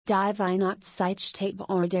Die Weihnachtszeit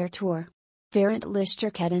vor der Tür. Während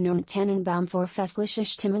Lichterketten und Tannenbaum vor festliche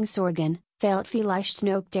Stimmung sorgen, fehlt vielleicht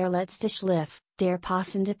noch der letzte Schliff, der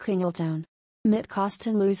passende Klingelton. Mit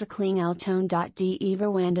kostenlose Klingelton. Die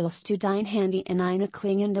verwandelst du dein Handy in eine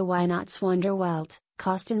klingende Weihnachtswunderwelt,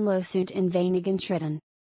 kostenlos und in wenigen Schritten.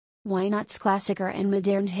 Weihnachtsklassiker und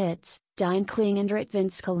modern Hits, dein klingender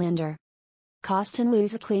Adventskalender.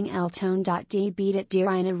 Kostenlose Klingelton. Die bietet dir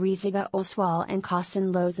eine riesige Auswahl an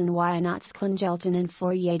kostenlosen Weihnachtsklingeltönen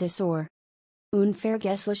für jedes Ohr.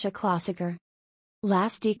 Unvergessliche Klassiker.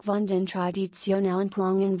 Lass dich von den traditionellen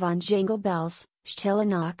Klängen von Jingle Bells, Stille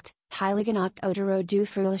Nacht, Heilige Nacht oder du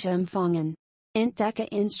fröhliche Empfangen. Entdecke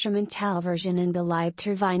Instrumentalversionen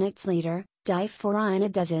beliebter Weihnachtslieder, die für eine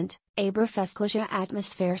dezent, aber festliche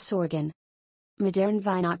Atmosphäre sorgen. Modern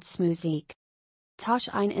Weihnachtsmusik. Tausch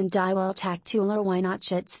ein in die Welt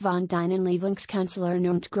Weihnachtshits von deinen Lieblingskünstlern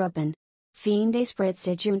und Gruppen. Finde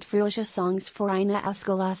spritzige und fröhliche Songs für eine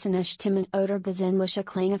ausgelassene Stimmung oder besinnliche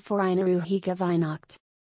Klänge für eine ruhige Weihnacht.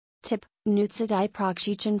 Tipp: Nutze die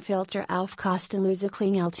praktischen Filter auf kostenlose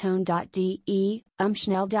Klingelton.de,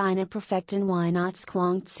 schnell deine perfekten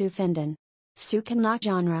Weihnachtsklang zu finden. Suche nach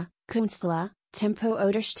Genre, Künstler, Tempo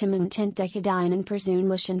oder Stimmung und entdecke deinen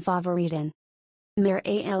persönlichen Favoriten. Mehr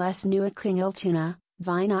als neue Klingeltöne,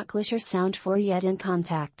 weihnachtlicher Sound für jeden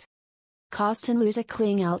Kontakt. Kostenlose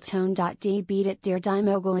Klingelton.de bietet dir die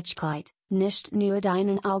Möglichkeit, nicht nur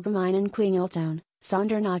deinen allgemeinen Klingelton,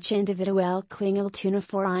 sondern auch individuell Klingeltöne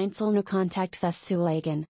für einzelne Kontakt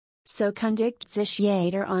festzulegen. So kündigt sich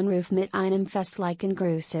jeder Anruf mit einem festlichen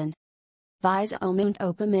Grüßen. Weise und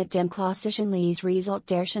Opa mit dem klassischen Lies result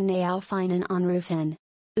der Schnee auf einen Anruf hin.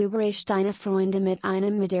 Überrasch deine Freunde mit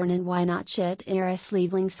einem modernen Weihnachtshit ihres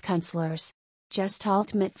Lieblingskünstlers.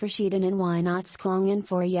 Gestalt mit verschiedenen Weihnachtsklängen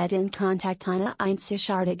für jeden Kontakt eine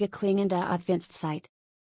einzigartige klingende Adventszeit.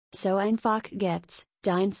 So einfach geht's,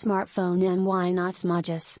 dein Smartphone im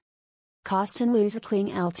Weihnachtsmodus. Kostenlose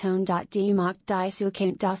Klingelton.de macht die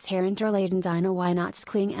Zukunft das Herunterladen deiner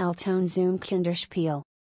Weihnachtsklingelton zum Kinderspiel.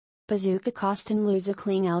 Besuche kostenlose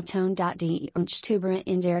Klingelton.de und stöbere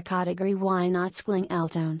in der Kategorie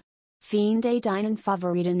Weihnachtsklingelton. Finde deinen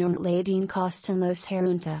Favoriten und lade ihn kostenlos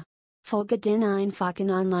herunter. Folge den einfachen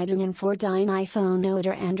Anleitungen für dein iPhone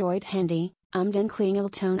oder Android-Handy, den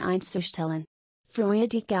Klingelton einzustellen. Freue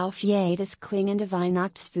dich auf jedes klingende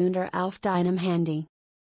Weihnachtswunder auf deinem Handy.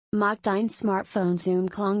 Mach dein Smartphone zum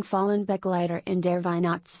klangvollen Begleiter in der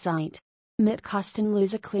Weihnachtszeit. Mit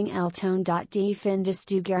kostenlose Klingelton.de findest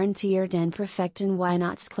du garantiert den perfekten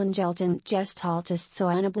Weihnachtsklingelton. Gestaltest so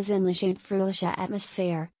eine besinnliche und fröhliche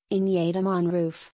Atmosphäre, in jedem Anruf.